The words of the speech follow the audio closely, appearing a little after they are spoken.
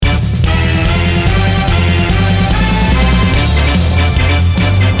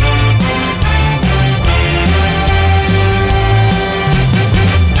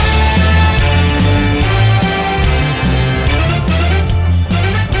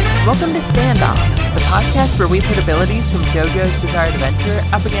Welcome to Standoff, the podcast where we put abilities from JoJo's Bizarre Adventure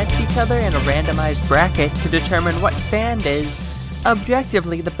up against each other in a randomized bracket to determine what stand is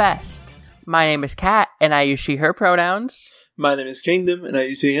objectively the best. My name is Kat, and I use she/her pronouns. My name is Kingdom, and I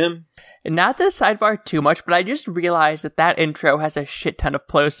use he, him. Not to sidebar too much, but I just realized that intro has a shit ton of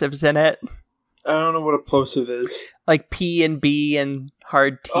plosives in it. I don't know what a plosive is. Like P and B and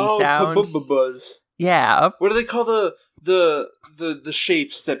hard T sounds. Buzz. Yeah. What do they call the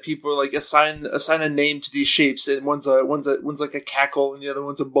shapes that people like assign a name to these shapes? And one's like a cackle, and the other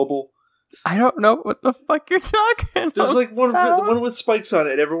one's a bubble. I don't know what the fuck you're talking about. There's like one with spikes on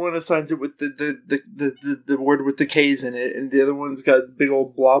it. Everyone assigns it with the word with the K's in it, and the other one's got big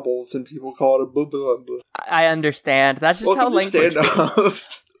old blobbles, and people call it a bubble. I understand. That's just how language.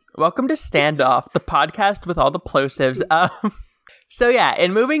 Welcome to Standoff, the podcast with all the plosives. So yeah,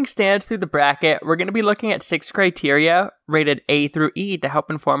 in moving stands through the bracket, we're going to be looking at 6 criteria, rated A through E, to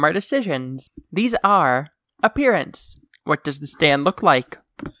help inform our decisions. These are: appearance, what does the stand look like?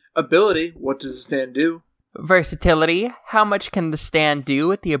 Ability, what does the stand do? Versatility, how much can the stand do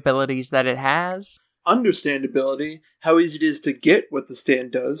with the abilities that it has? Understandability, how easy it is to get what the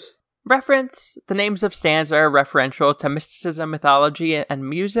stand does. Reference, the names of stands are referential to mysticism, mythology, and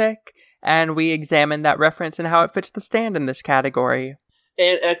music, and we examine that reference and how it fits the stand in this category.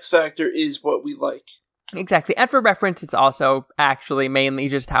 And X Factor is what we like. Exactly, and for reference, it's also actually mainly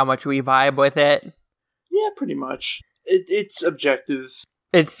just how much we vibe with it. Yeah, pretty much. It's objective.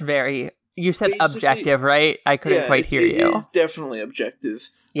 It's very... You said basically, objective, right? I couldn't quite hear you. It is definitely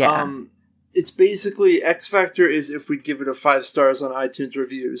objective. Yeah. It's basically, X Factor is if we give it a 5 stars on iTunes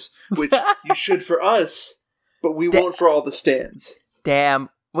reviews, which you should for us, but we won't for all the stands. Damn.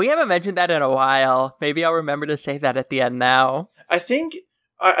 We haven't mentioned that in a while. Maybe I'll remember to say that at the end now. I think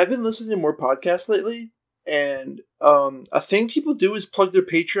I've been listening to more podcasts lately, and a thing people do is plug their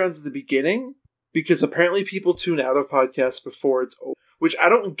Patreons at the beginning, because apparently people tune out of podcasts before it's over. Which I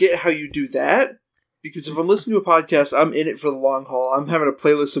don't get how you do that, because if I'm listening to a podcast, I'm in it for the long haul. I'm having a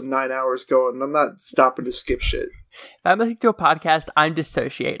playlist of 9 hours going, and I'm not stopping to skip shit. If I'm listening to a podcast, I'm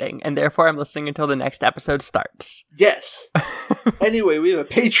dissociating, and therefore I'm listening until the next episode starts. Yes. Anyway, we have a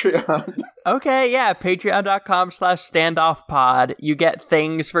Patreon. Okay, yeah, patreon.com/standoffpod. You get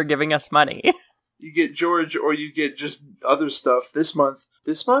things for giving us money. You get George, or you get just other stuff this month.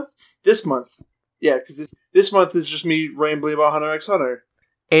 This month? Yeah, because this month is just me rambling about Hunter x Hunter.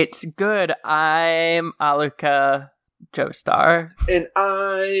 It's good. I'm Aluka Joestar. And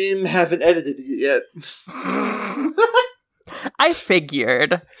I haven't edited it yet. I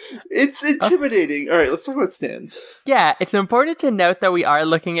figured. It's intimidating. Alright, let's talk about stands. Yeah, it's important to note that we are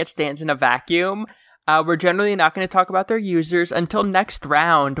looking at stands in a vacuum. We're generally not going to talk about their users until next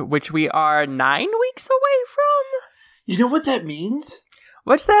round, which we are 9 weeks away from. You know what that means?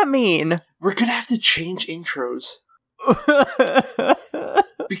 What's that mean? We're gonna have to change intros.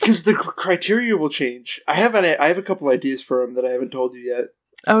 Because the criteria will change. I have a couple ideas for them that I haven't told you yet.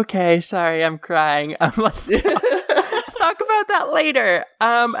 Okay, sorry, I'm crying. Let's talk about that later.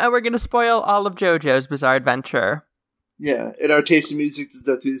 And we're gonna spoil all of JoJo's Bizarre Adventure. Yeah, and our taste in music does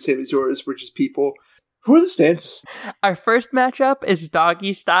not be the same as yours, we're just people. Who are the stands? Our first matchup is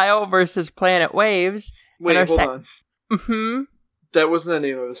Doggy Style versus Planet Waves. Wait, hold on. Mm-hmm. That wasn't the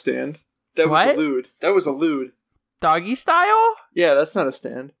name of a stand. That was a lewd. That was a lewd. Doggy Style? Yeah, that's not a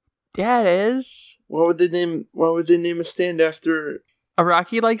stand. Yeah, it is. Why would they name a stand after...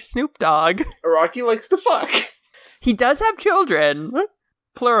 Araki likes Snoop Dogg. Araki likes to fuck. He does have children.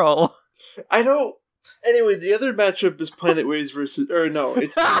 Plural. I don't... Anyway, the other matchup is Planet Waves versus... Or no,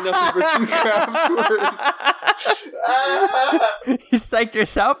 it's nothing versus Kraftwerk. You psyched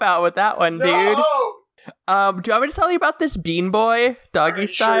yourself out with that one, dude. No! Do you want me to tell you about this Bean Boy, Doggy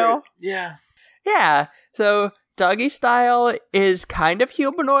Style? Sure. Yeah. Yeah, so Doggy Style is kind of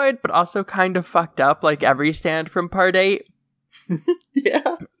humanoid, but also kind of fucked up, like every stand from Part 8.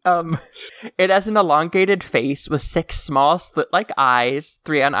 Yeah. It has an elongated face with 6 small slit-like eyes,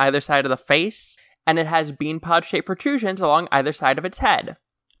 3 on either side of the face, and it has bean pod-shaped protrusions along either side of its head.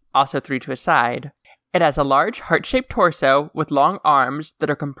 Also 3 to a side. It has a large heart-shaped torso with long arms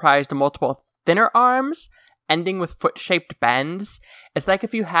that are comprised of multiple thinner arms, ending with foot-shaped bends. It's like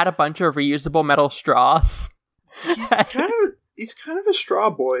if you had a bunch of reusable metal straws. He's kind of a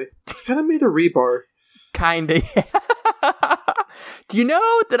straw boy. He's kind of made of rebar. Kinda, yeah. Do you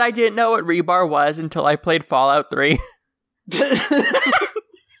know that I didn't know what rebar was until I played Fallout 3?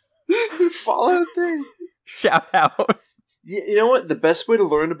 Fallout 3? Shout out. You know what? The best way to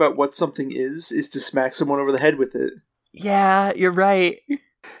learn about what something is to smack someone over the head with it. Yeah, you're right.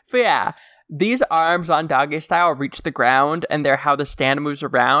 But yeah, These arms on Doggy Style reach the ground, and they're how the stand moves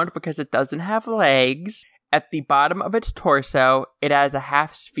around because it doesn't have legs. At the bottom of its torso, it has a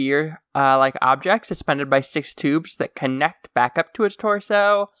half sphere like object suspended by 6 tubes that connect back up to its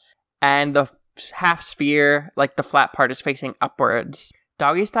torso, and the half sphere, like the flat part, is facing upwards.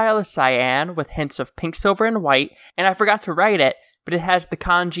 Doggy Style is cyan with hints of pink, silver, and white, and I forgot to write it, but it has the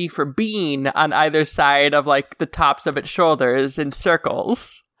kanji for bean on either side of like the tops of its shoulders in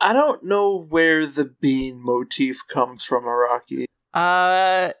circles. I don't know where the bean motif comes from, Araki.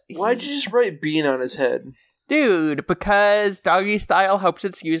 Why'd you just write bean on his head? Dude, because Doggy Style helps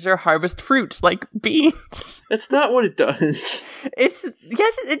its user harvest fruits like beans. That's not what it does.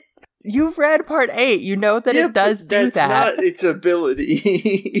 You've read part 8. You know that it does do that. That's not its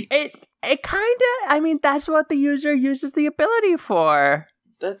ability. It kind of, I mean, that's what the user uses the ability for.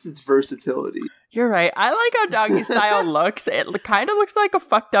 That's its versatility. You're right. I like how Doggy Style looks. It kind of looks like a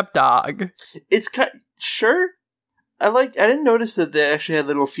fucked up dog. It's sure. I didn't notice that they actually had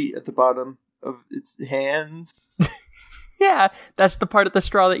little feet at the bottom of its hands. Yeah, that's the part of the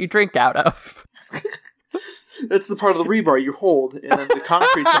straw that you drink out of. That's the part of the rebar you hold, and then the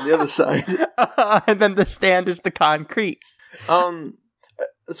concrete's on the other side. And then the stand is the concrete.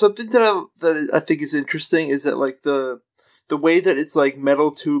 Something that I think is interesting is that like the way that it's like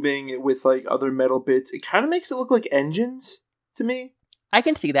metal tubing with like other metal bits, it kind of makes it look like engines to me. I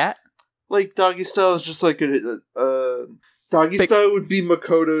can see that. Like Doggy Style is just like Doggy Style would be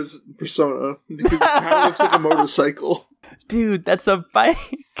Makoto's persona because it kind of looks like a motorcycle. Dude, that's a bike.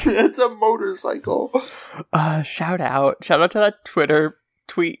 It's a motorcycle. Shout out to that Twitter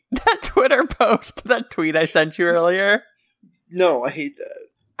post, that tweet I sent you earlier. No, I hate that.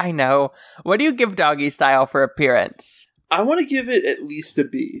 I know. What do you give Doggy Style for appearance? I want to give it at least a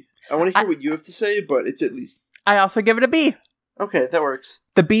B. I want to hear what you have to say, but it's at least... I also give it a B. Okay, that works.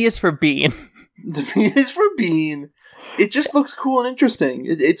 The B is for Bean. The B is for Bean. It just looks cool and interesting.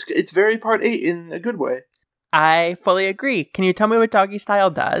 It's very part 8 in a good way. I fully agree. Can you tell me what Doggy Style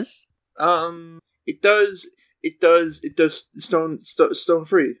does? It does stone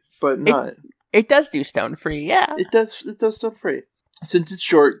free, but not. It does do stone free, yeah. It does stone free. Since it's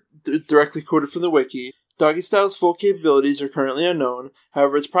short, directly quoted from the wiki, Doggy Style's full capabilities are currently unknown.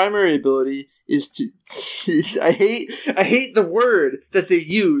 However, its primary ability is to... I hate the word that they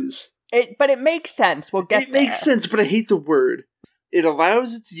use. But it makes sense. We'll get there. It makes sense, but I hate the word. It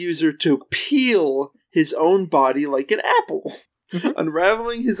allows its user to peel his own body like an apple,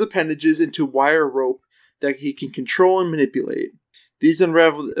 unraveling his appendages into wire rope that he can control and manipulate. These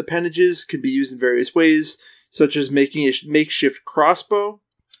unraveled appendages can be used in various ways, such as making a makeshift crossbow.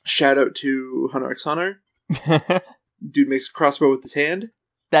 Shout out to Hunter x Hunter. Dude makes a crossbow with his hand.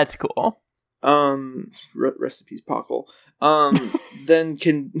 That's cool. Rest in peace, Pockle. Then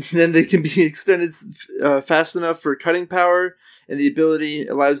they can be extended fast enough for cutting power, and the ability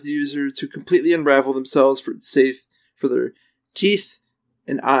allows the user to completely unravel themselves for their teeth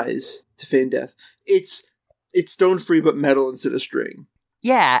and eyes to feign death. It's stone free but metal instead of string.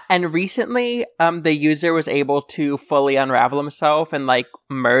 Yeah, and recently, the user was able to fully unravel himself and like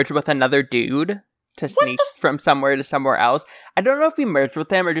merge with another dude to sneak from somewhere to somewhere else. I don't know if he merged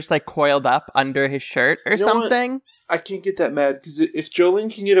with him or just like coiled up under his shirt or something. What? I can't get that mad because if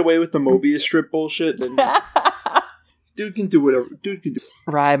Jolene can get away with the Mobius strip bullshit, then dude can do whatever. Dude can do.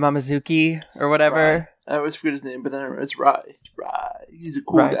 Rai Mamazuki or whatever. Rai. I always forget his name, but then it's Rai. Rai. He's a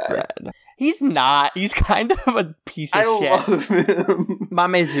cool Rai guy. Bread. He's not. He's kind of a piece of shit. I love him.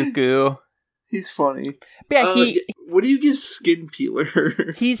 Mamezuku. He's funny. But yeah, what do you give Skin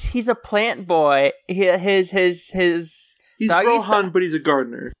Peeler? He's a plant boy. He's Rohan, but he's a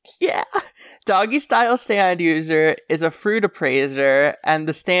gardener. Yeah. Doggy Style stand user is a fruit appraiser, and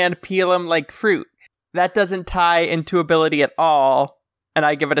the stand peel him like fruit. That doesn't tie into ability at all, and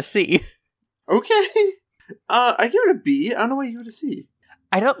I give it a C. Okay. I give it a B. I don't know why you give it a C.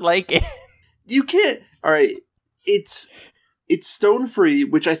 I don't like it. You can't. Alright. It's stone free,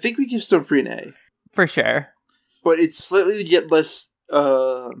 which I think we give stone free an A. For sure. But it's slightly yet less,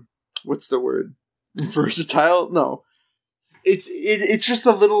 what's the word? Versatile? No. It's just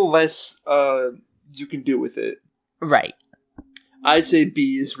a little less, you can do with it. Right. I'd say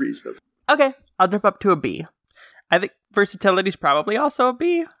B is reasonable. Okay. I'll jump up to a B. I think versatility's probably also a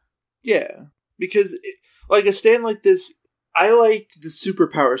B. Yeah. Because, like, a stand like this, I like the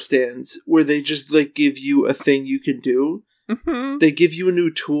superpower stands where they just, like, give you a thing you can do. Mm-hmm. They give you a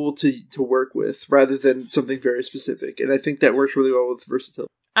new tool to work with rather than something very specific. And I think that works really well with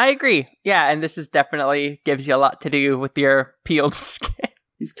versatility. I agree. Yeah, and this is definitely gives you a lot to do with your peeled skin.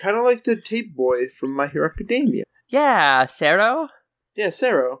 He's kind of like the tape boy from My Hero Academia. Yeah, Sero? Yeah,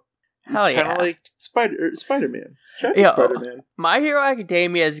 Sero. Hell He's kind yeah. of like Spider-Man. Yeah. Spider-Man. My Hero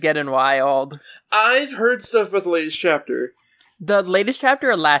Academia is getting wild. I've heard stuff about the latest chapter. The latest chapter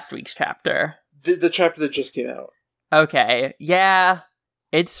or last week's chapter? The chapter that just came out. Okay. Yeah.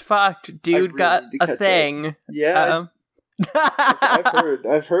 It's fucked. Dude really got need to a catch thing. up. Yeah,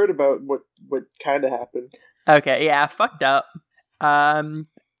 I've heard about what kind of happened. Okay, yeah, fucked up.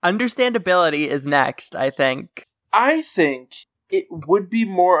 Understandability is next, I think. I think it would be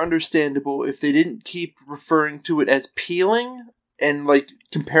more understandable if they didn't keep referring to it as peeling and like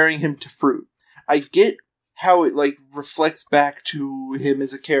comparing him to fruit. I get how it like reflects back to him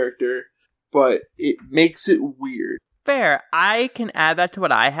as a character, but it makes it weird. Fair. I can add that to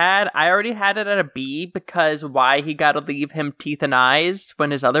what I had. I already had it at a B because why he gotta leave him teeth and eyes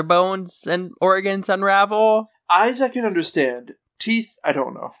when his other bones and organs unravel. Eyes I can understand. Teeth, I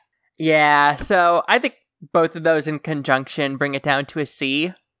don't know. Yeah, so I think both of those in conjunction bring it down to a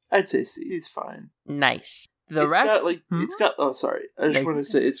C. I'd say C. He's fine. Nice. The It's rest... got like it's got. Oh, sorry. I just Thank want to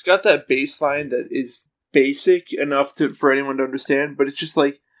say it's got that baseline that is basic enough for anyone to understand, but it's just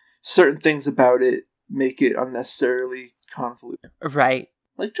like certain things about it make it unnecessarily convoluted. Right.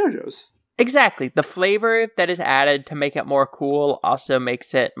 Like JoJo's. Exactly. The flavor that is added to make it more cool also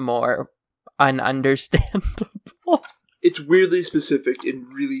makes it more ununderstandable. It's weirdly specific in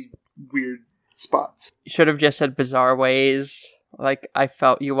really weird spots. Should have just said bizarre ways, like I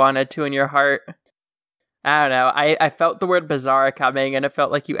felt you wanted to in your heart. I don't know. I felt the word bizarre coming, and it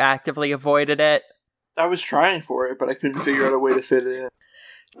felt like you actively avoided it. I was trying for it, but I couldn't figure out a way to fit it in.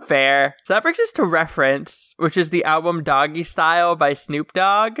 Fair. So that brings us to Reference, which is the album Doggy Style by Snoop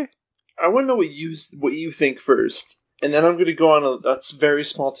Dogg. I want to know what you think first, and then I'm going to go on a very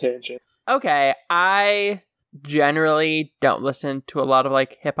small tangent. Okay, I generally don't listen to a lot of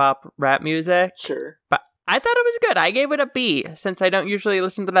like hip-hop rap music. Sure. But I thought it was good. I gave it a B. Since I don't usually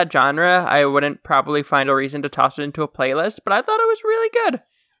listen to that genre, I wouldn't probably find a reason to toss it into a playlist, but I thought it was really good.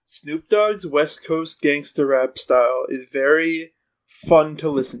 Snoop Dogg's West Coast gangster rap style is very fun to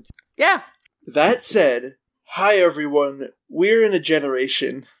listen to. Yeah. That said, hi everyone, we're in a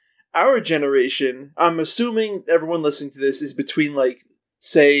generation. Our generation, I'm assuming everyone listening to this is between like,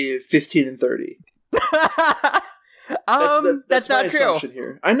 say, 15 and 30. That's my not true. Assumption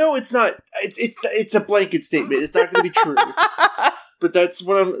here. I know it's not. It's a blanket statement. It's not going to be true. But that's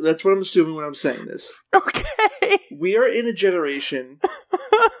what I'm assuming when I'm saying this. Okay. We are in a generation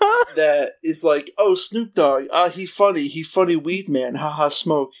that is like, oh, Snoop Dogg, he funny weed man, haha,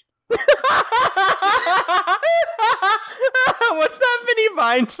 smoke. What's that Vinny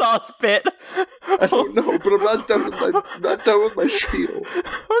Vine sauce bit? I don't know, but I'm not done with my spiel.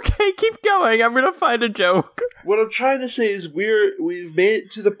 Okay, keep going. I'm gonna find a joke. What I'm trying to say is we've made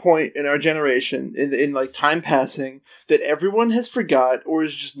it to the point in our generation, in like time passing, that everyone has forgot or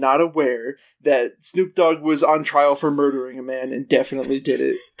is just not aware that Snoop Dogg was on trial for murdering a man and definitely did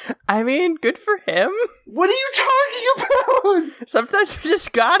it. I mean, good for him. What are you talking about? Sometimes you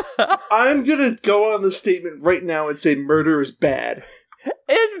just gotta. I'm gonna go on the statement right now and say murder is bad.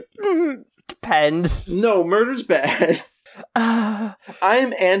 It depends. No, murder's bad. I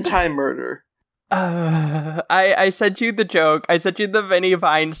am anti-murder. I sent you the joke. I sent you the Vinny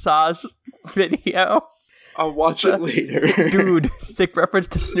Vine sauce video. I'll watch it later. Dude, sick reference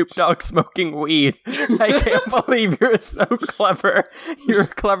to Snoop Dogg smoking weed. I can't believe you're so clever. You're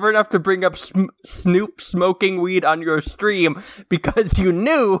clever enough to bring up Snoop smoking weed on your stream because you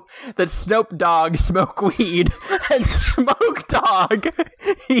knew that Snoop Dogg smoke weed and Smoke Dogg,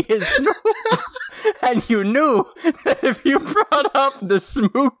 he is Snoop. And you knew that if you brought up the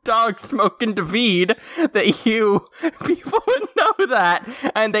Snoop Dogg smoking David, that people would know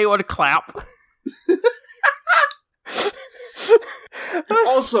that and they would clap.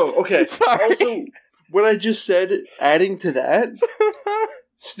 Also, what I just said, adding to that,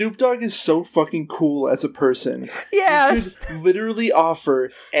 Snoop Dogg is so fucking cool as a person. Yes. He could literally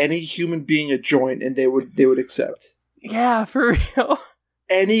offer any human being a joint and they would accept. Yeah, for real.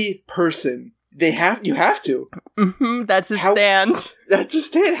 Any person. You have to. Mm-hmm, that's his stand. That's his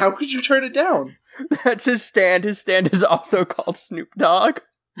stand. How could you turn it down? That's his stand. His stand is also called Snoop Dogg.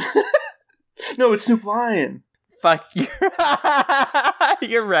 No, it's Snoop Lion. Fuck you.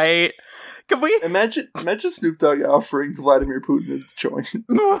 You're right. Can we imagine Snoop Dogg offering Vladimir Putin a joint?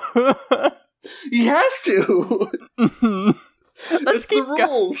 He has to. Mm-hmm. Let's keep the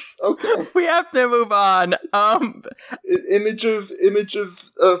rules. Okay, we have to move on. Image of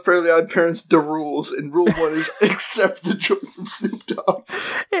Fairly Odd Parents. The rules, and rule 1 is accept the joint from Snoop Dogg.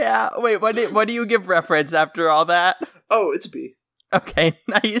 Yeah. Wait. What do you give reference after all that? Oh, it's a B. Okay,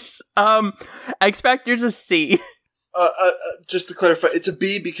 nice. I expect yours a C. Just to clarify, it's a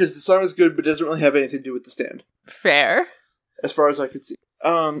B because the song is good, but doesn't really have anything to do with the stand. Fair. As far as I can see.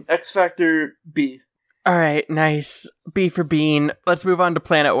 X Factor, B. Alright, nice. B for Bean. Let's move on to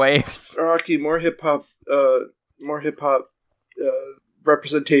Planet Waves. Rocky, more hip hop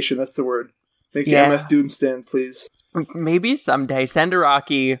representation, that's the word. Make MF Doom stand, please. Maybe someday. Send a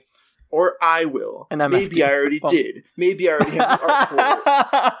Rocky. Or I will. And Maybe I already did. Maybe I already have the art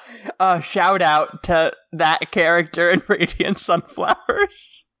for it. Shout out to that character in Radiant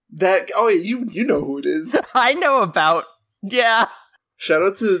Sunflowers. You know who it is. I know about. Yeah. Shout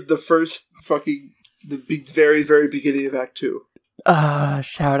out to the first very, very beginning of Act 2.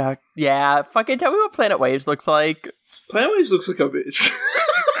 Shout out. Yeah, fucking tell me what Planet Waves looks like. Planet Waves looks like a bitch.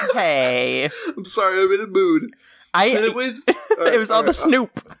 Hey. I'm sorry, I'm in a mood. Planet Waves... It was all the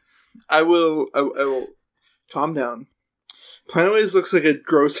Snoop. I will calm down. Planet Waves looks like a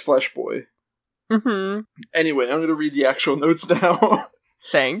gross flesh boy. Mm-hmm. Anyway, I'm going to read the actual notes now.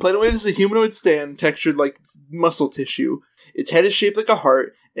 Thanks. Planet Waves is a humanoid stand textured like muscle tissue. Its head is shaped like a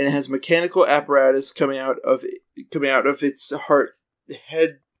heart, and it has mechanical apparatus coming out of its heart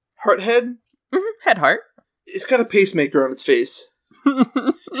head. Mm-hmm. Heart. It's got a pacemaker on its face.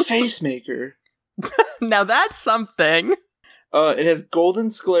 Facemaker. Now that's something. It has golden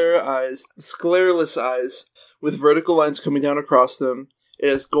scleroless eyes, with vertical lines coming down across them. It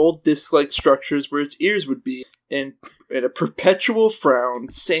has gold disc-like structures where its ears would be, and a perpetual frown.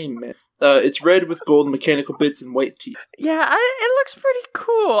 Same man. It's red with gold mechanical bits and white teeth. Yeah, it looks pretty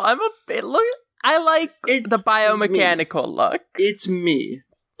cool. I like the biomechanical look. It's me.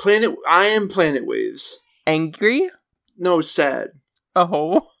 I am Planet Waves. Angry? No, sad.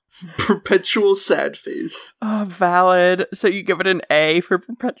 Oh. Perpetual sad face. Oh, valid. So you give it an A for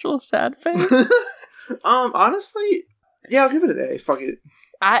perpetual sad face? Honestly, yeah, I'll give it an A. Fuck it.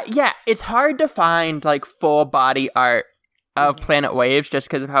 Yeah, it's hard to find like full body art of Planet Waves just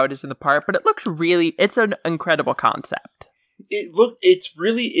because of how it is in the part, but it's an incredible concept. It's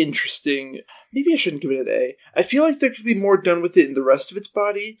really interesting. Maybe I shouldn't give it an A. I feel like there could be more done with it in the rest of its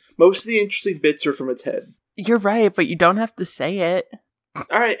body. Most of the interesting bits are from its head. You're right, but you don't have to say it.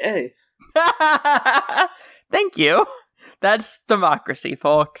 Alright, A. Thank you. That's democracy,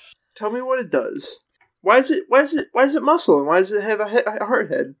 folks. Tell me what it does. Why is it muscle, and why does it have a heart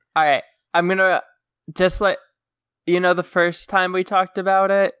head? Alright, I'm gonna just let you know the first time we talked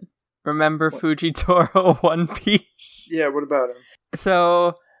about it. Remember what? Fujitoro One Piece? Yeah, what about him?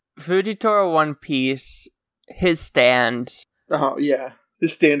 So, Fujitoro One Piece, his stand. Oh, yeah.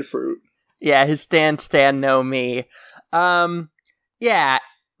 His stand fruit. Yeah, his stand no me. Yeah,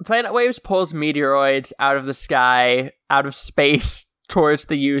 Planet Waves pulls meteoroids out of the sky, out of space, towards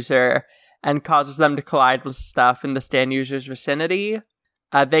the user, and causes them to collide with stuff in the stand user's vicinity.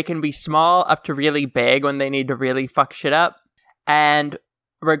 They can be small up to really big when they need to really fuck shit up. And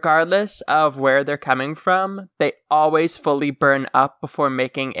regardless of where they're coming from, they always fully burn up before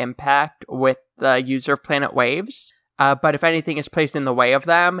making impact with the user of Planet Waves. But if anything is placed in the way of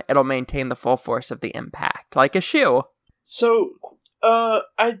them, it'll maintain the full force of the impact, like a shoe. So, are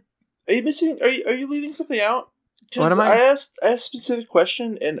you missing? Are you leaving something out? What am I? I asked a specific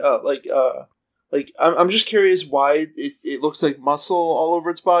question, and I'm just curious why it looks like muscle all over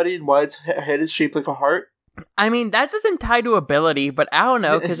its body, and why its head is shaped like a heart. I mean, that doesn't tie to ability, but I don't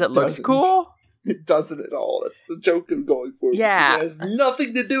know, because it looks cool. It doesn't at all. That's the joke I'm going for. Yeah. It has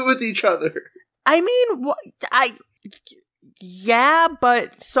nothing to do with each other. I mean, yeah,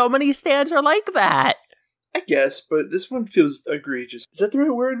 but so many stands are like that. I guess, but this one feels egregious. Is that the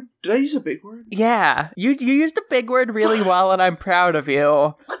right word? Did I use a big word? Yeah, you used a big word really well, and I'm proud of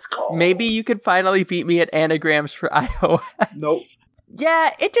you. Let's go. Maybe you could finally beat me at anagrams for iOS. Nope.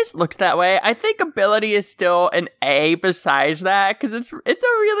 Yeah, it just looks that way. I think ability is still an A besides that, because it's a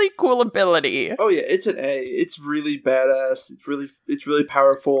really cool ability. Oh yeah, it's an A. It's really badass. It's really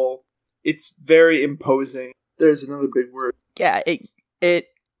powerful. It's very imposing. There's another big word. Yeah, it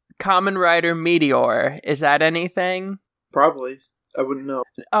Kamen Rider Meteor. Is that anything? Probably. I wouldn't know.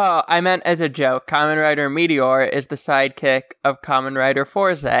 Oh, I meant as a joke. Kamen Rider Meteor is the sidekick of Kamen Rider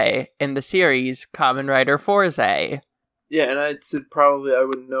Fourze in the series Kamen Rider Fourze. Yeah, and I said probably I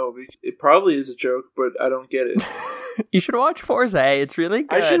wouldn't know. It probably is a joke, but I don't get it. You should watch Fourze. It's really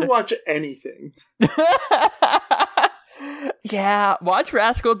good. I should watch anything. Yeah, watch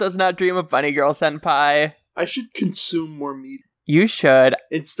Rascal Does Not Dream of Bunny Girl Senpai. I should consume more media. You should.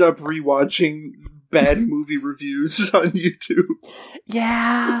 And stop rewatching bad movie reviews on YouTube.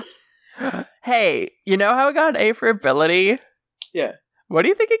 Yeah. Hey, you know how it got an A for ability? Yeah. What do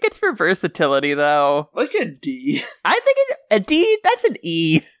you think it gets for versatility, though? Like a D. I think a D, that's an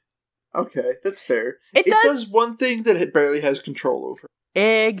E. Okay, that's fair. It does one thing that it barely has control over.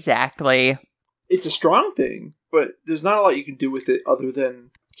 Exactly. It's a strong thing, but there's not a lot you can do with it other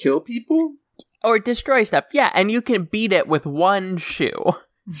than kill people? Or destroy stuff. Yeah, and you can beat it with one shoe.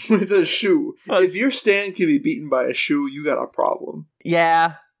 With a shoe. If your stand can be beaten by a shoe, you got a problem.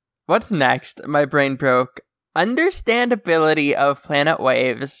 Yeah. What's next? My brain broke. Understandability of Planet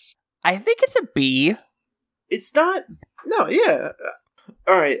Waves. I think it's a B. It's not... No, yeah.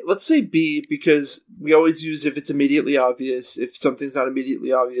 Alright, let's say B, because we always use if it's immediately obvious. If something's not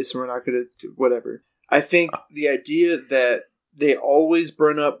immediately obvious, and we're not going to do whatever. I think the idea that they always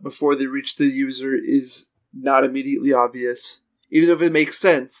burn up before they reach the user is not immediately obvious. Even if it makes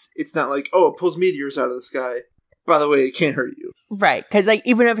sense, it's not like, oh, it pulls meteors out of the sky. By the way, it can't hurt you. Right, because like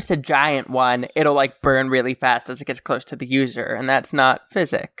even if it's a giant one, it'll like burn really fast as it gets close to the user, and that's not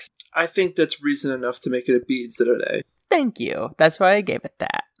physics. I think that's reason enough to make it a B instead of an A. Thank you. That's why I gave it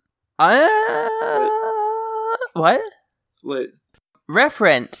that. What? Lit.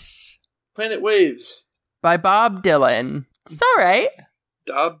 Reference Planet Waves by Bob Dylan. It's alright.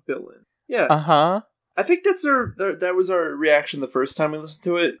 Bob Dylan. Yeah. Uh-huh. I think that was our reaction the first time we listened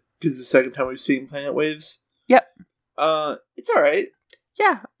to it, because the second time we've seen Planet Waves. Yep. It's alright.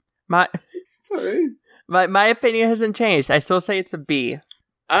 Yeah. It's alright. My opinion hasn't changed. I still say it's a B.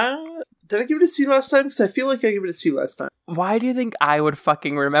 Did I give it a C last time? Because I feel like I gave it a C last time. Why do you think I would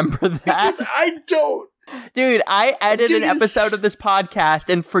fucking remember that? Because I don't. Dude, I edit an episode of this podcast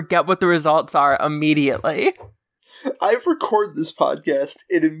and forget what the results are immediately. I record this podcast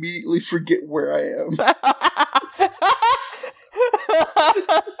and immediately forget where I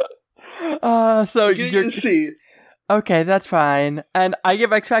am. So you're a C. Okay, that's fine. And I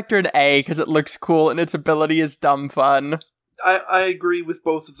give X Factor an A because it looks cool and its ability is dumb fun. I agree with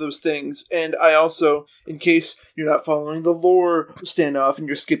both of those things, and I also, in case you're not following the lore standoff and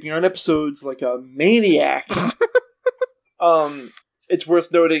you're skipping on episodes like a maniac, it's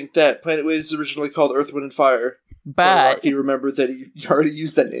worth noting that Planet Waves is originally called Earth, Wind, and Fire. But you remember that he already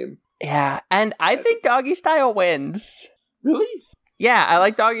used that name. Yeah, and I think Doggy Style wins. Really? Yeah, I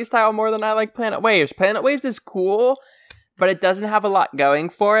like Doggy Style more than I like Planet Waves. Planet Waves is cool, but it doesn't have a lot going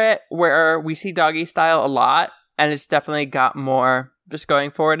for it, where we see Doggy Style a lot. And it's definitely got more just going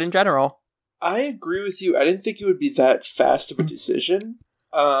for it in general. I agree with you. I didn't think it would be that fast of a decision.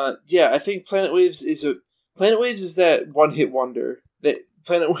 Yeah, I think Planet Waves is that one-hit wonder. That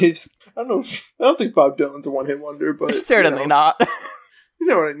Planet Waves, I don't think Bob Dylan's a one-hit wonder, but certainly not. You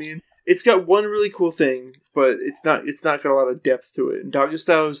know what I mean? It's got one really cool thing, but it's not got a lot of depth to it. And Doggy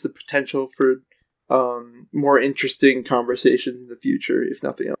Style has the potential for more interesting conversations in the future, if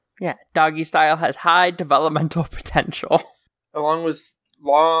nothing else. Yeah, Doggy Style has high developmental potential. Along with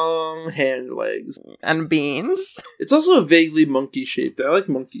long hand legs. And beans. It's also a vaguely monkey shaped. I like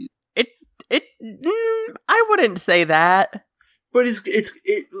monkeys. I wouldn't say that. But it's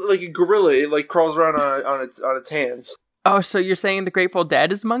like a gorilla. It like crawls around on its hands. Oh, so you're saying the Grateful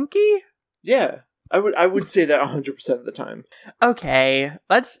Dead is monkey? Yeah. I would say that 100% of the time. Okay,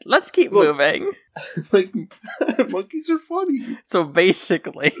 let's keep moving. Like, monkeys are funny. So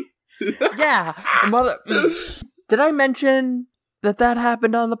basically, yeah. Did I mention that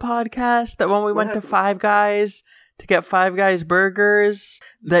happened on the podcast? That when we went to Five Guys to get Five Guys burgers,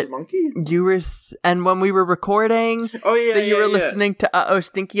 that monkey you were, and when we were recording, that you were listening to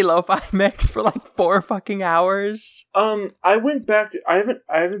Stinky Lo-Fi Mix for like 4 fucking hours. I went back. I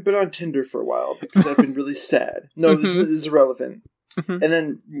haven't been on Tinder for a while because I've been really sad. No, this is irrelevant. Mm-hmm. And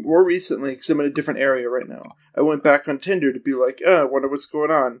then more recently, because I'm in a different area right now, I went back on Tinder to be like, I wonder what's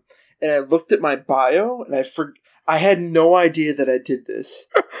going on. And I looked at my bio, and I had no idea that I did this.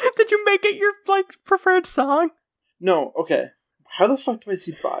 Did you make it your preferred song? No, okay. How the fuck do I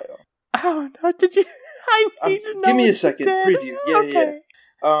see bio? Oh, no, did you? I need to know. Give me a second. Preview.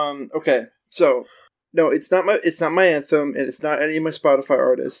 Yeah. Okay. So, no, it's not my anthem, and it's not any of my Spotify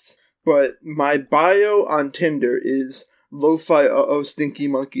artists, but my bio on Tinder is Lo-Fi Stinky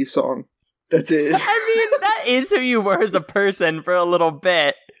Monkey song. That's it. I mean, that is who you were as a person for a little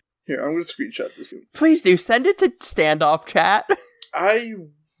bit. Here, I'm going to screenshot this. Please do. Send it to Standoff Chat.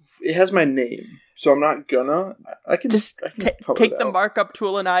 It has my name. So I'm not gonna. I can just take the markup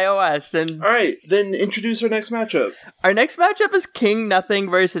tool in iOS and. All right, then introduce our next matchup. Our next matchup is King Nothing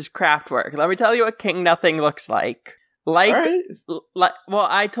versus Kraftwerk. Let me tell you what King Nothing looks like. Like, all right. Well,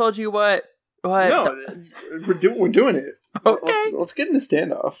 I told you what. No, we're doing it. Okay. Let's get in the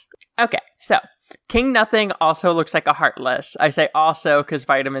standoff. Okay, so King Nothing also looks like a Heartless. I say also because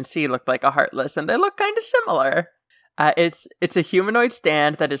Vitamin C looked like a Heartless, and they look kind of similar. It's a humanoid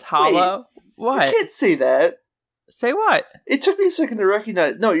stand that is hollow. Wait. What? You can't say that. Say what? It took me a second to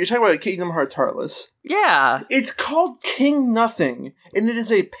recognize. No, you're talking about Kingdom Hearts Heartless. Yeah. It's called King Nothing, and it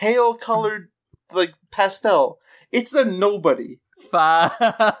is a pale colored, like, pastel. It's a nobody.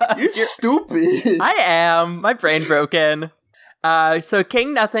 You're stupid. I am. My brain broken. So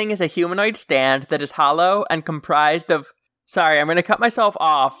King Nothing is a humanoid stand that is hollow and comprised of... Sorry, I'm going to cut myself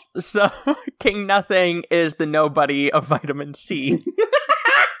off. So King Nothing is the nobody of Vitamin C.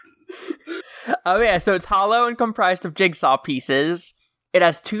 Oh yeah, so it's hollow and comprised of jigsaw pieces. It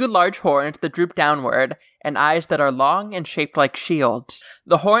has 2 large horns that droop downward, and eyes that are long and shaped like shields.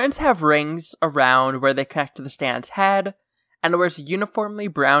 The horns have rings around where they connect to the stand's head, and it wears a uniformly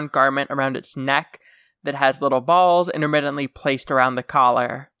brown garment around its neck that has little balls intermittently placed around the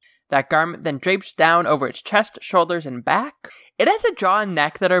collar. That garment then drapes down over its chest, shoulders, and back. It has a jaw and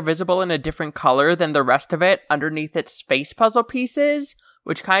neck that are visible in a different color than the rest of it underneath its face puzzle pieces,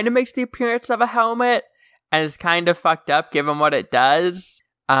 which kind of makes the appearance of a helmet, and is kind of fucked up given what it does.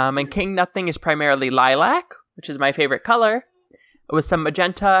 And King Nothing is primarily lilac, which is my favorite color, with some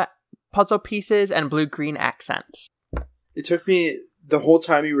magenta puzzle pieces and blue-green accents. It took me the whole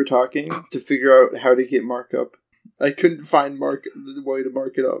time you were talking to figure out how to get markup. I couldn't find the way to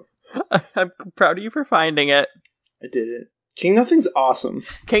mark it up. I'm proud of you for finding it. I did it. King Nothing's awesome.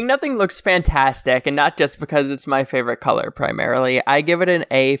 King Nothing looks fantastic, and not just because it's my favorite color, primarily. I give it an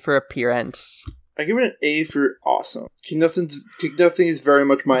A for appearance. I give it an A for awesome. King Nothing is very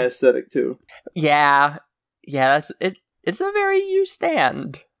much my aesthetic, too. Yeah, that's it. It's a very you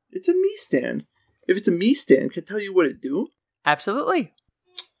stand. It's a me stand. If it's a me stand, can I tell you what it do? Absolutely.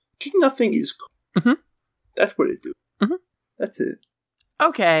 King Nothing is cool. Mm-hmm. That's what it do. Mm-hmm. That's it.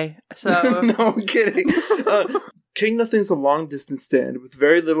 Okay, so... No, I'm kidding. King Nothing's a long-distance stand with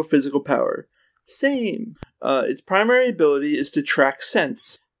very little physical power. Same. Its primary ability is to track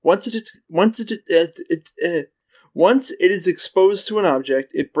scents. Once it is exposed to an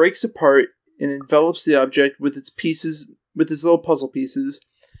object, it breaks apart and envelops the object with its little puzzle pieces,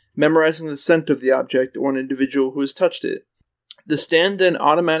 memorizing the scent of the object or an individual who has touched it. The stand then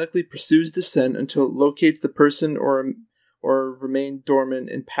automatically pursues the scent until it locates the person or remain dormant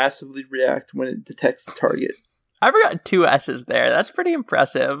and passively react when it detects the target. I forgot 2 S's there. That's pretty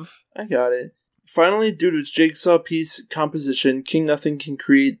impressive. I got it. Finally, due to its jigsaw piece composition, King Nothing can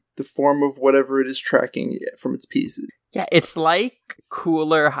create the form of whatever it is tracking from its pieces. Yeah, it's like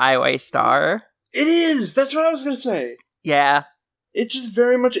Cooler Highway Star. It is! That's what I was going to say. Yeah. It just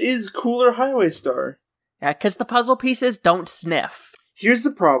very much is Cooler Highway Star. Yeah, because the puzzle pieces don't sniff. Here's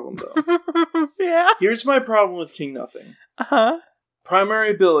the problem, though. Yeah? Here's my problem with King Nothing. Uh-huh. Primary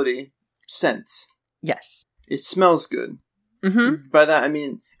ability, scents. Yes. It smells good. Mm-hmm. By that, I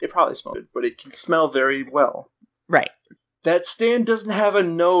mean, it probably smells good, but it can smell very well. Right. That stand doesn't have a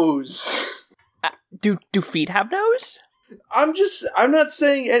nose. Do feet have nose? I'm not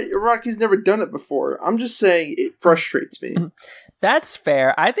saying Rocky's never done it before. I'm just saying it frustrates me. That's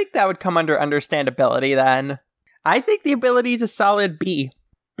fair. I think that would come under understandability then. I think the ability is a solid B.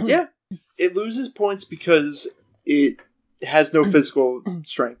 Yeah. It loses points because it has no physical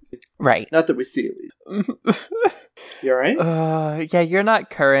strength. Right. Not that we see, at least. You alright? Yeah, you're not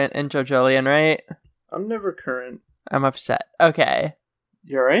current in JoJolion, right? I'm never current. I'm upset. Okay.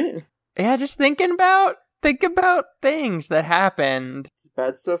 You alright? Yeah, just think about things that happened. Does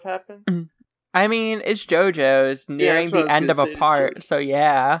bad stuff happen? I mean, it's JoJo's nearing the end of a part, so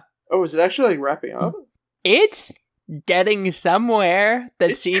yeah. Oh, is it actually, like, wrapping up? It's getting somewhere.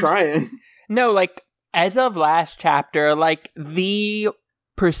 It's trying. No, like, as of last chapter, like, the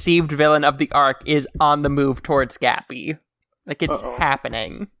perceived villain of the arc is on the move towards Gappy. Like, it's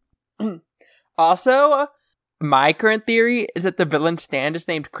happening. Also, my current theory is that the villain stand is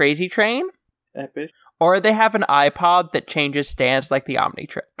named Crazy Train. Epic. Or they have an iPod that changes stands like the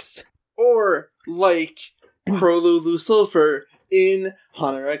Omnitrix. Or, like, Crowloo Lucifer in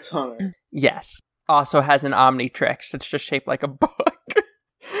Hunter x Hunter. Yes. Also has an Omnitrix. It's just shaped like a book.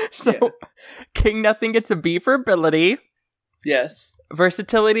 So, yeah. King Nothing gets a B for ability. Yes.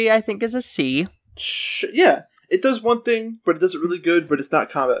 Versatility, I think, is a C. Yeah. It does one thing, but it does it really good, but it's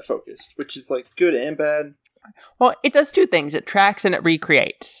not combat focused, which is, like, good and bad. Well, it does 2 things. It tracks and it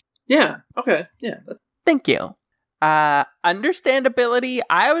recreates. Yeah. Okay. Yeah. Thank you. Understandability,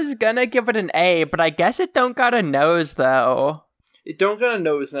 I was gonna give it an A, but I guess it don't got a nose, though. It don't got a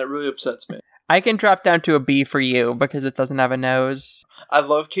nose, and that really upsets me. I can drop down to a B for you, because it doesn't have a nose. I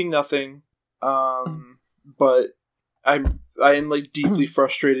love King Nothing, but I am, like, deeply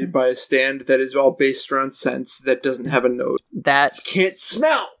frustrated by a stand that is all based around scents that doesn't have a nose. Can't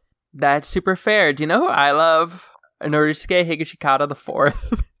smell! That's super fair. Do you know who I love? Norisuke Higashikata IV.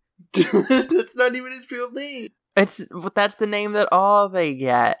 That's not even his real name. That's the name that all they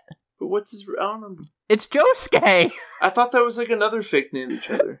get. But what's his... I don't remember. It's Josuke! I thought that was like another fake name of each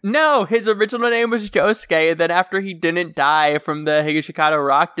other. No, his original name was Josuke, and then after he didn't die from the Higashikata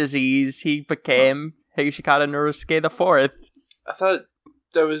rock disease, he became Higashikata Nosuke IV. I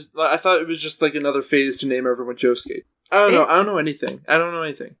thought it was just like another phase to name everyone Josuke. I don't know. I don't know anything.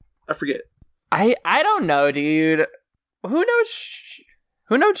 I forget. I don't know, dude. Who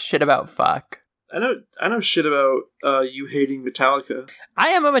knows shit about fuck? I know shit about you hating Metallica. I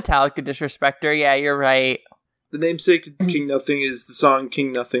am a Metallica disrespecter. Yeah, you're right. The namesake of King Nothing is the song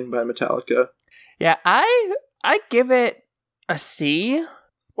King Nothing by Metallica. Yeah, I give it a C.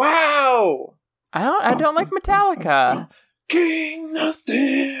 Wow. I don't like Metallica. King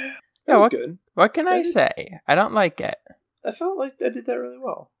Nothing. Yeah, was good. What can I say? I don't like it. I felt like I did that really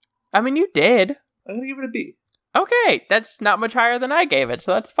well. I mean, you did. I'm gonna give it a B. Okay, that's not much higher than I gave it,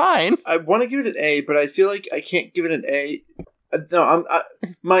 so that's fine. I want to give it an A, but I feel like I can't give it an A. No,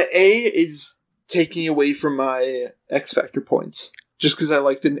 my A is taking away from my X Factor points just because I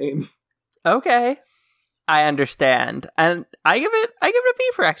like the name. Okay, I understand, and I give it a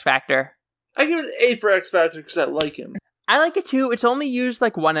B for X Factor. I give it an A for X Factor because I like him. I like it too. It's only used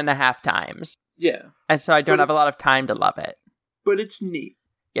like 1.5 times. Yeah, and so I don't have a lot of time to love it. But it's neat.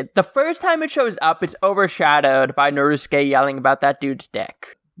 Yeah, the first time it shows up, it's overshadowed by Nosuke yelling about that dude's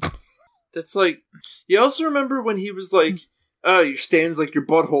dick. That's like... You also remember when he was like, your stand's like your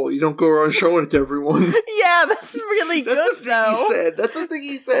butthole. You don't go around showing it to everyone. Yeah, that's really good, though. That's the thing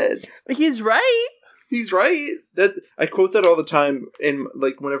he said. He's right. He's right. That I quote that all the time in,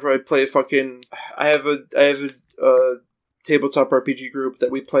 like, whenever I play fucking... I have a tabletop RPG group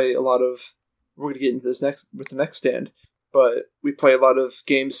that we play a lot of... We're going to get into this with the next stand. But we play a lot of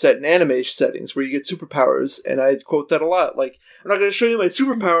games set in anime settings where you get superpowers, and I quote that a lot. Like, I'm not going to show you my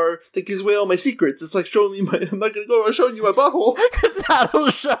superpower that gives away all my secrets. It's like showing me I'm not going to go around showing you my butthole. Because that'll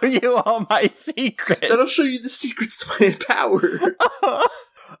show you all my secrets. That'll show you the secrets to my power.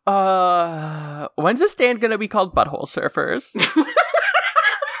 When's the stand going to be called Butthole Surfers?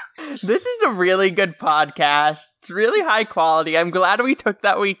 This is a really good podcast. It's really high quality. I'm glad we took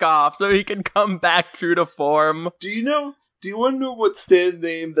that week off so we can come back true to form. Do you want to know what stand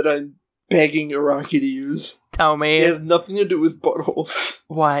name that I'm begging Araki to use? Tell me. It has nothing to do with buttholes.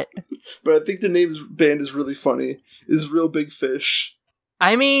 What? But I think the band is really funny. Is Real Big Fish.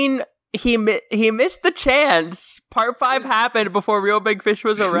 I mean, he missed the chance. Part 5 happened before Real Big Fish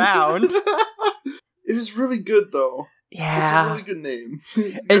was around. It is really good, though. Yeah. It's a really good name.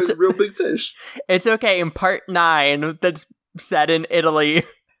 It's Real Big Fish. It's okay. In Part 9, that's set in Italy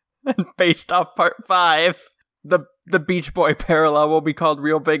and based off Part 5, the Beach Boy parallel will be called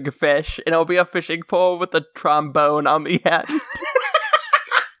Real Big Fish, and it'll be a fishing pole with a trombone on the end.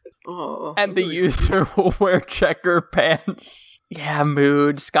 Oh, and the user will wear checker pants. Yeah,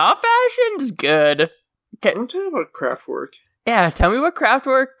 mood. Ska fashion's good. Okay. I'm talking about Kraftwerk. Yeah, tell me what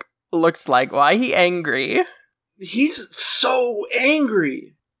Kraftwerk looks like. Why he angry? He's so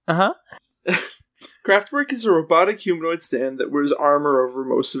angry. Uh-huh. Kraftwerk is a robotic humanoid stand that wears armor over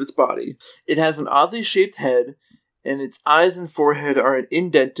most of its body. It has an oddly shaped head, and its eyes and forehead are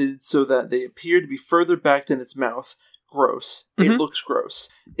indented so that they appear to be further back than its mouth. Gross. Mm-hmm. It looks gross.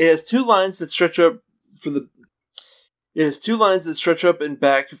 It has two lines that stretch up and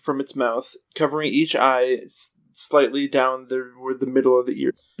back from its mouth, covering each eye slightly down the middle of the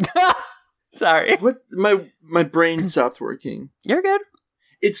ear. Sorry. What? My brain stopped working. You're good.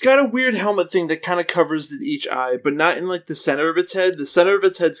 It's got a weird helmet thing that kind of covers each eye, but not in like the center of its head. The center of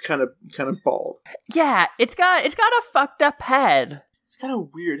its head's kind of bald. Yeah, it's got a fucked up head. It's got a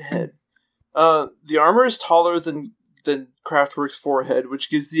weird head. The armor is taller than Kraftwerk's forehead, which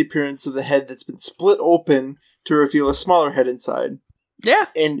gives the appearance of the head that's been split open to reveal a smaller head inside. Yeah.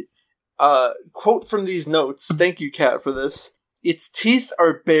 And quote from these notes. Thank you, Kat, for this. Its teeth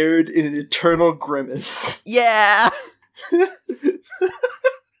are bared in an eternal grimace. Yeah.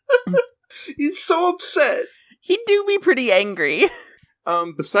 He's so upset. He do be pretty angry.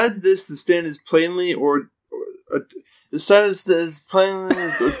 Besides this, the stand is plainly adorned. Besides this,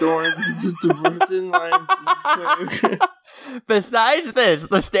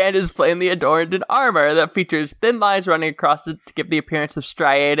 the stand is plainly adorned in armor that features thin lines running across it to give the appearance of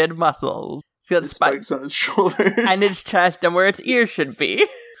striated muscles. It's got spikes on its shoulders and its chest, and where its ears should be.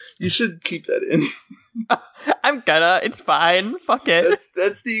 You should keep that in. I'm gonna. It's fine. Fuck it.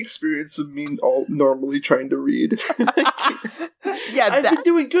 That's the experience of me normally trying to read. Yeah, I've been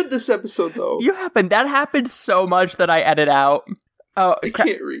doing good this episode, though. You happen. That happens so much that I edit out. Oh, I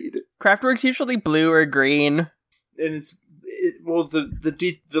can't read. Kraftwerk's usually blue or green. And its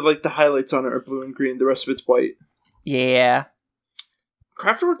the highlights on it are blue and green. The rest of it's white. Yeah.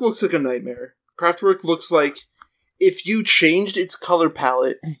 Kraftwerk looks like a nightmare. Kraftwerk looks like if you changed its color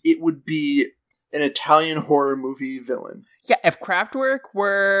palette, it would be an Italian horror movie villain. Yeah, if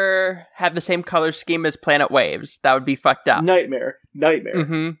Kraftwerk had the same color scheme as Planet Waves, that would be fucked up. Nightmare.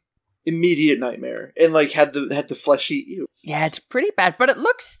 Mm-hmm. Immediate nightmare. And had the fleshy ew. Yeah, it's pretty bad, but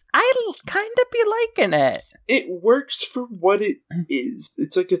I kind of be liking it. It works for what it is.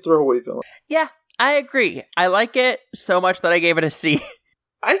 It's like a throwaway villain. Yeah, I agree. I like it so much that I gave it a C.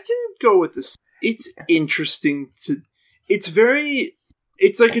 I can go with this. It's interesting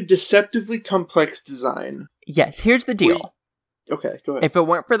it's like a deceptively complex design. Yes, here's the deal. Okay, go ahead. If it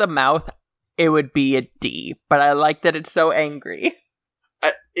weren't for the mouth, it would be a D, but I like that it's so angry.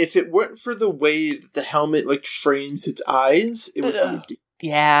 If it weren't for the way that the helmet frames its eyes, it would be a D.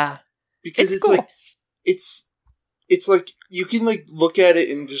 Yeah. Because it's cool. It's like you can look at it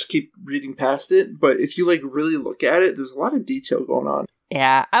and just keep reading past it, but if you really look at it, there's a lot of detail going on.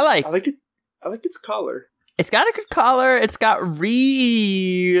 Yeah, I like it. I like its collar. It's got a good collar. It's got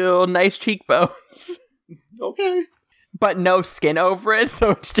real nice cheekbones. Okay. But no skin over it,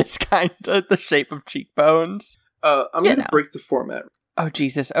 so it's just kind of the shape of cheekbones. I'm going to break the format. Oh,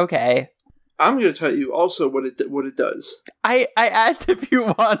 Jesus. Okay. I'm going to tell you also what it does. I asked if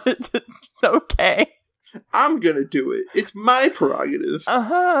you wanted to. Okay. I'm going to do it. It's my prerogative.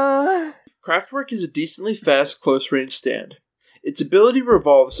 Uh-huh. Kraftwerk is a decently fast, close-range stand. Its ability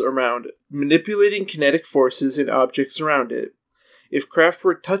revolves around manipulating kinetic forces in objects around it. If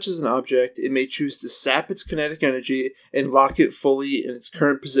Kraftwerk touches an object, it may choose to sap its kinetic energy and lock it fully in its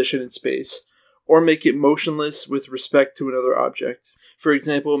current position in space, or make it motionless with respect to another object. For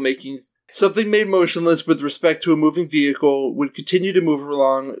example, making something made motionless with respect to a moving vehicle would continue to move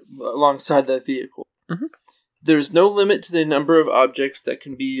alongside that vehicle. Mm-hmm. There is no limit to the number of objects that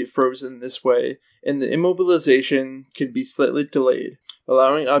can be frozen this way, and the immobilization can be slightly delayed,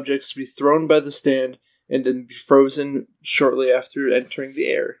 allowing objects to be thrown by the stand and then be frozen shortly after entering the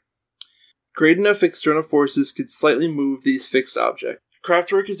air. Great enough external forces could slightly move these fixed objects.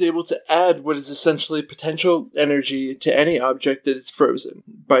 Kraftwerk is able to add what is essentially potential energy to any object that is frozen.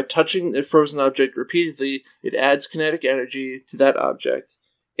 By touching a frozen object repeatedly, it adds kinetic energy to that object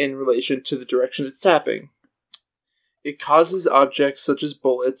in relation to the direction it's tapping. It causes objects such as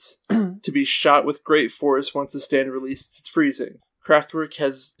bullets to be shot with great force once the stand releases its freezing. Kraftwerk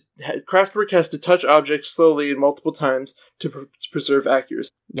has to touch objects slowly and multiple times to preserve accuracy.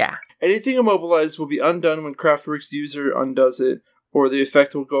 Yeah. Anything immobilized will be undone when Kraftwerk's user undoes it, or the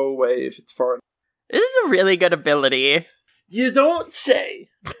effect will go away if it's far enough. This is a really good ability. You don't say.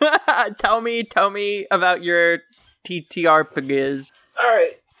 Tell me about your TTRPGs.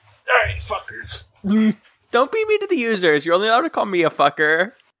 Alright, fuckers. Don't be mean to the users. You're only allowed to call me a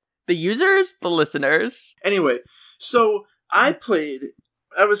fucker. The users, the listeners. Anyway, so I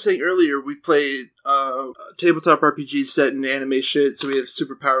was saying earlier, we played tabletop RPG set in anime shit, so we have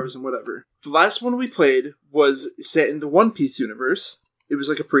superpowers and whatever. The last one we played was set in the One Piece universe. It was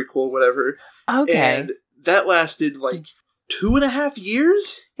like a prequel, whatever. Okay. And that lasted 2.5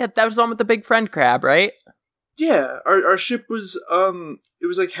 years? Yeah, that was the one with the big friend crab, right? Yeah, our ship was, it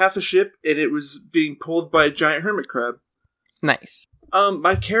was like half a ship, and it was being pulled by a giant hermit crab. Nice.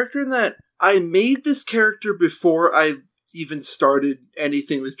 My character in that, I made this character before I even started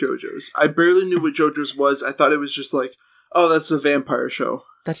anything with JoJo's. I barely knew what JoJo's was. I thought it was just oh, that's a vampire show.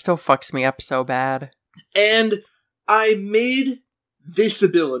 That still fucks me up so bad. And I made this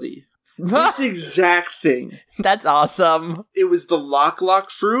ability. This exact thing. That's awesome. It was the Lock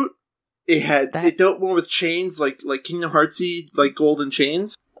fruit. It dealt more with chains, like Kingdom Heartsy, golden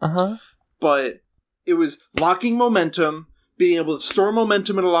chains. Uh-huh. But it was locking momentum, being able to store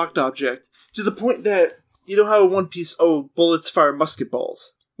momentum in a locked object, to the point that, you know how in One Piece, bullets fire musket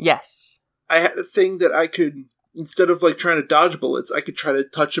balls? Yes. I had a thing that I could, instead of trying to dodge bullets, I could try to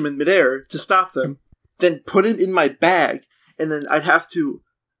touch them in midair to stop them, then put it in my bag, and then I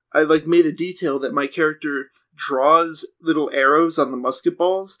made a detail that my character draws little arrows on the musket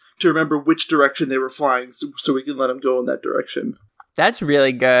balls to remember which direction they were flying so we can let them go in that direction. That's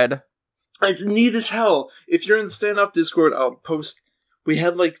really good. It's neat as hell. If you're in the Standoff Discord, I'll post. We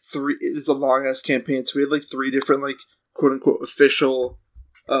had 3, it's a long ass campaign, so we had 3 different quote unquote official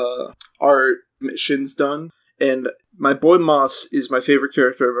art missions done. And my boy Moss is my favorite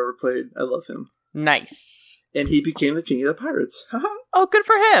character I've ever played. I love him. Nice. And he became the king of the pirates. Oh, good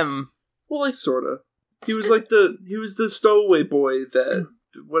for him. Well, sorta. He was the stowaway boy that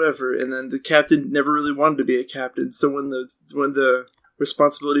whatever, and then the captain never really wanted to be a captain. So when the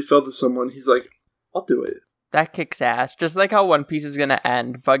responsibility fell to someone, he's like, "I'll do it." That kicks ass. Just like how One Piece is gonna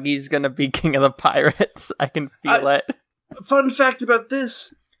end, Buggy's gonna be king of the pirates. I can feel it. Fun fact about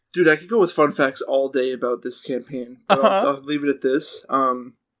this. Dude, I could go with fun facts all day about this campaign. But I'll leave it at this.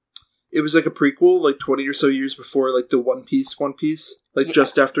 It was like a prequel, like 20 or so years before like the One Piece. Like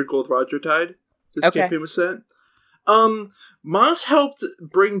just after Gold Roger died. This campaign was set. Moss helped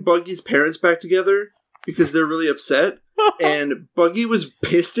bring Buggy's parents back together because they're really upset. And Buggy was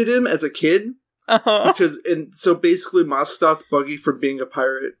pissed at him as a kid. So basically Moss stopped Buggy from being a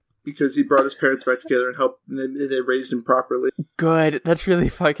pirate because he brought his parents back together and helped, and they raised him properly. Good. That's really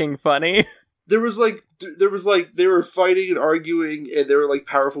fucking funny. There was like they were fighting and arguing, and they were like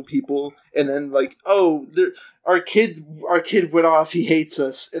powerful people, and then like, our kid went off, he hates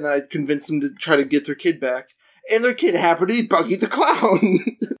us, and then I convinced them to try to get their kid back, and their kid happened to be Buggy the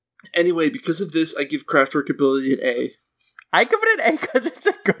Clown. Anyway, because of this, I give Craftwork ability an A. I give it an A because it's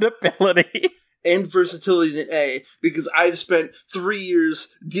a good ability. And versatility in A, because I've spent 3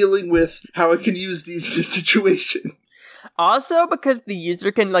 years dealing with how I can use these in a situation. Also because the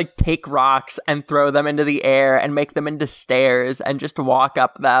user can, like, take rocks and throw them into the air and make them into stairs and just walk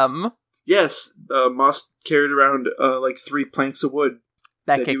up them. Yes, Moss carried around, 3 planks of wood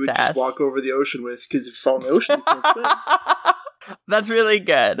that he would just walk over the ocean with, because if you fall in the ocean, you can't swim. That's really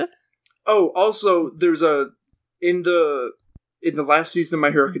good. Oh, also, there's in the last season of My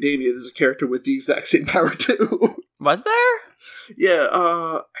Hero Academia, there's a character with the exact same power, too. Was there? Yeah,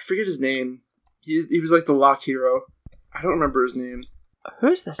 I forget his name. He was like the Lock hero. I don't remember his name.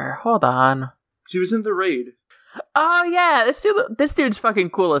 Who's this? Hold on. He was in the raid. Oh, yeah, this dude's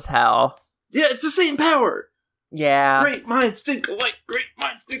fucking cool as hell. Yeah, it's the same power! Yeah. Great minds think alike, great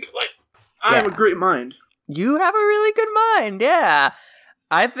minds think alike. I have a great mind. You have a really good mind, yeah.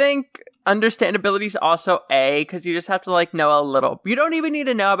 I think understandability is also A, because you just have to, like, know a little. You don't even need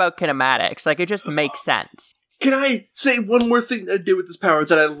to know about kinematics. Like, it just makes sense. Can I say one more thing that I did with this power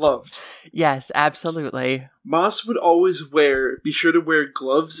that I loved? Yes, absolutely. Moss would always be sure to wear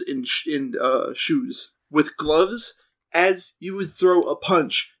gloves and shoes. With gloves, as you would throw a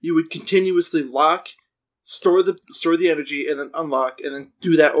punch, you would continuously lock, store the energy, and then unlock, and then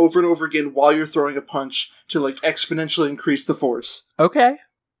do that over and over again while you're throwing a punch to, like, exponentially increase the force. Okay.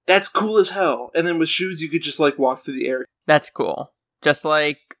 That's cool as hell. And then with shoes, you could just, like, walk through the air. That's cool. Just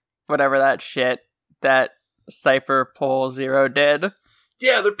like whatever that shit that Cypher Pole Zero did.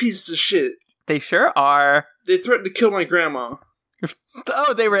 Yeah, they're pieces of shit. They sure are. They threatened to kill my grandma.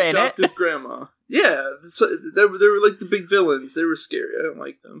 Oh, they were in it? Adoptive grandma. Yeah, they were like the big villains. They were scary. I don't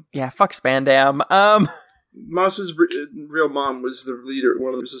like them. Yeah, fuck Spandam. Moss's real mom was the leader. One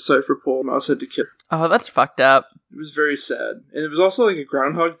of them was a Cypher Pole. Moss had to kill. Oh, that's fucked up. It was very sad. And it was also like a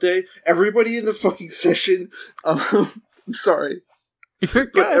Groundhog Day. Everybody in the fucking session, I'm sorry. You're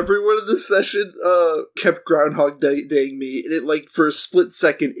good. But everyone in the session kept Groundhog Daying me. And it, like, for a split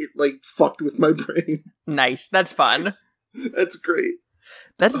second, it, like, fucked with my brain. Nice. That's fun. That's great.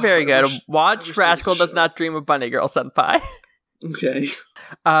 That's very good. Watch Rascal Does Not Dream of Bunny Girl Senpai. Okay.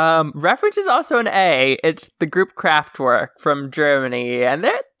 Reference is also an A. It's the group Kraftwerk from Germany, and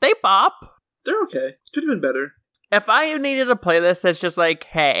they bop. They're okay. Could have been better. If I needed a playlist that's just like,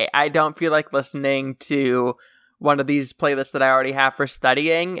 hey, I don't feel like listening to one of these playlists that I already have for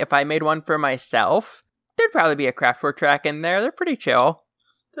studying, if I made one for myself, there'd probably be a Kraftwerk track in there. They're pretty chill.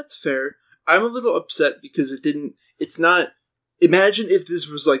 That's fair. I'm a little upset because it's not. Imagine if this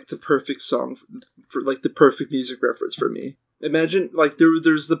was like the perfect song for like the perfect music reference for me. Imagine like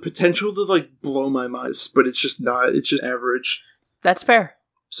there's the potential to like blow my mind, but it's just not. It's just average. That's fair.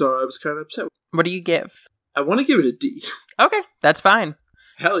 So I was kind of upset. What do you give? I want to give it a D. Okay, that's fine.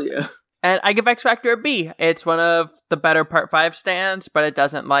 Hell yeah. And I give X Factor a B. It's one of the better Part 5 stands, but it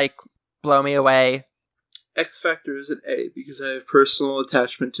doesn't like blow me away. X Factor is an A because I have personal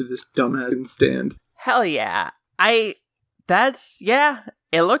attachment to this dumbass stand. Hell yeah. It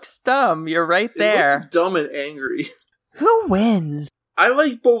looks dumb. You're right there. It looks dumb and angry. Who wins? I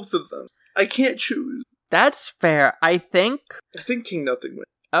like both of them. I can't choose. That's fair. I think King Nothing wins.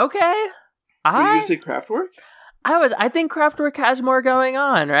 Okay. Were you going to say Kraftwerk? I think Kraftwerk has more going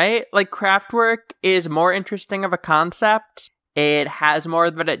on, right? Like, Kraftwerk is more interesting of a concept. It has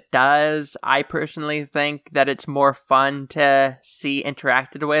more that it does. I personally think that it's more fun to see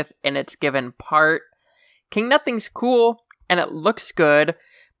interacted with in its given part. King Nothing's cool, and it looks good,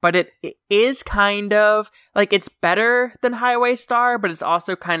 but it is kind of, like, it's better than Highway Star, but it's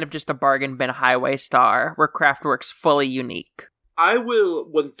also kind of just a bargain bin Highway Star, where Kraftwerk's fully unique. I will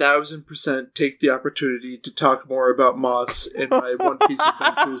 1000% take the opportunity to talk more about Moss and my One Piece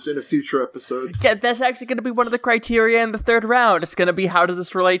adventures in a future episode. Yeah, that's actually going to be one of the criteria in the third round. It's going to be, how does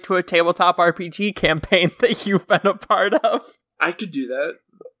this relate to a tabletop RPG campaign that you've been a part of? I could do that.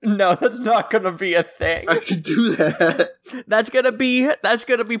 No, that's not going to be a thing. I could do that. That's going to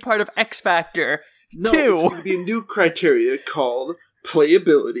be part of X Factor. No, 2. it's going to be a new criteria called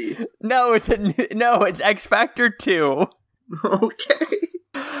playability. No, it's X Factor 2. Okay.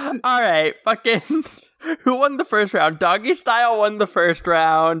 Alright, fucking... Who won the first round? Doggy Style won the first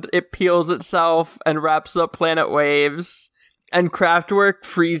round. It peels itself and wraps up Planet Waves. And Craftwork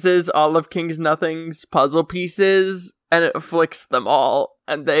freezes all of King's Nothing's puzzle pieces, and it flicks them all,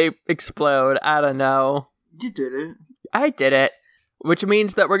 and they explode. I don't know. You did it. I did it. Which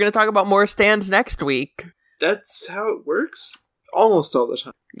means that we're going to talk about more stands next week. That's how it works? Almost all the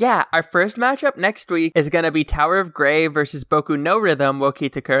time. Yeah, our first matchup next week is going to be Tower of Grey versus Boku no Rhythm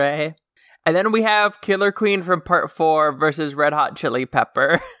Wokitakure. And then we have Killer Queen from Part 4 versus Red Hot Chili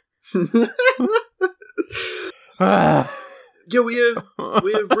Pepper. Yeah, we have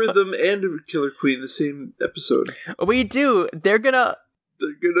Rhythm and Killer Queen the same episode. We do. They're gonna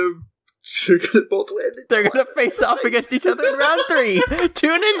both win. They're gonna face off against each other in round 3.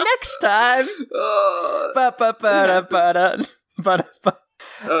 Tune in next time.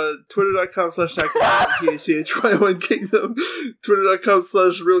 Twitter.com/TACHY1Kingdom.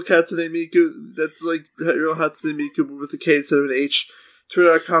 Twitter.com/RealKatsuneMiku. That's like Real Hatsune Miku but with a K instead of an H.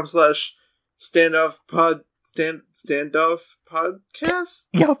 Twitter.com/standoff podcast.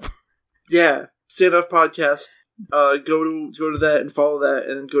 Yep. Yeah, Standoff Podcast. Go to that and follow that,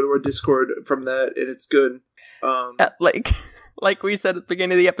 and then go to our Discord from that, and it's good. Like we said at the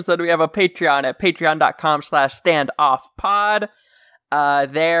beginning of the episode, we have a Patreon at patreon.com/standoffpod.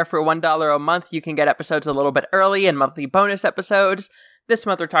 There for $1 a month, you can get episodes a little bit early and monthly bonus episodes. This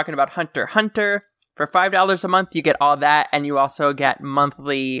month we're talking about Hunter x Hunter. For $5 a month, you get all that, and you also get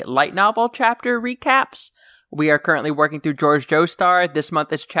monthly light novel chapter recaps. We are currently working through George Joestar. This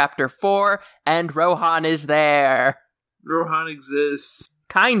month is chapter 4, and Rohan is there. Rohan exists.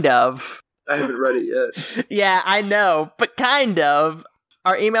 Kind of. I haven't read it yet. Yeah, I know, but kind of.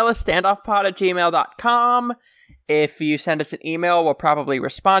 Our email is standoffpod@gmail.com. If you send us an email, we'll probably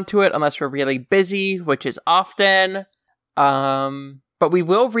respond to it, unless we're really busy, which is often. But we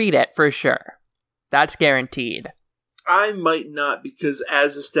will read it for sure. That's guaranteed. I might not, because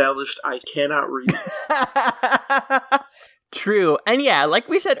as established, I cannot read. True. And yeah, like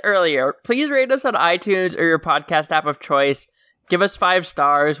we said earlier, please rate us on iTunes or your podcast app of choice. Give us 5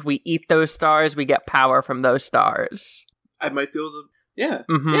 stars. We eat those stars. We get power from those stars. I might be able to... Yeah.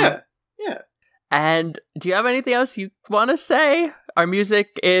 Mm-hmm. Yeah. And do you have anything else you want to say? Our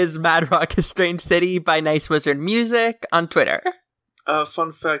music is Mad Rock is Strange City by Nice Wizard Music on Twitter.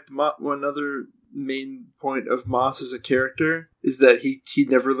 Fun fact, one other main point of Moss as a character is that he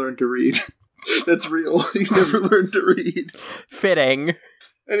never learned to read. That's real. He never learned to read. Fitting.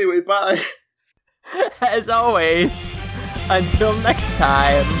 Anyway, bye. As always, until next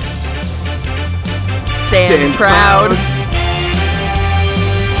time, stand proud.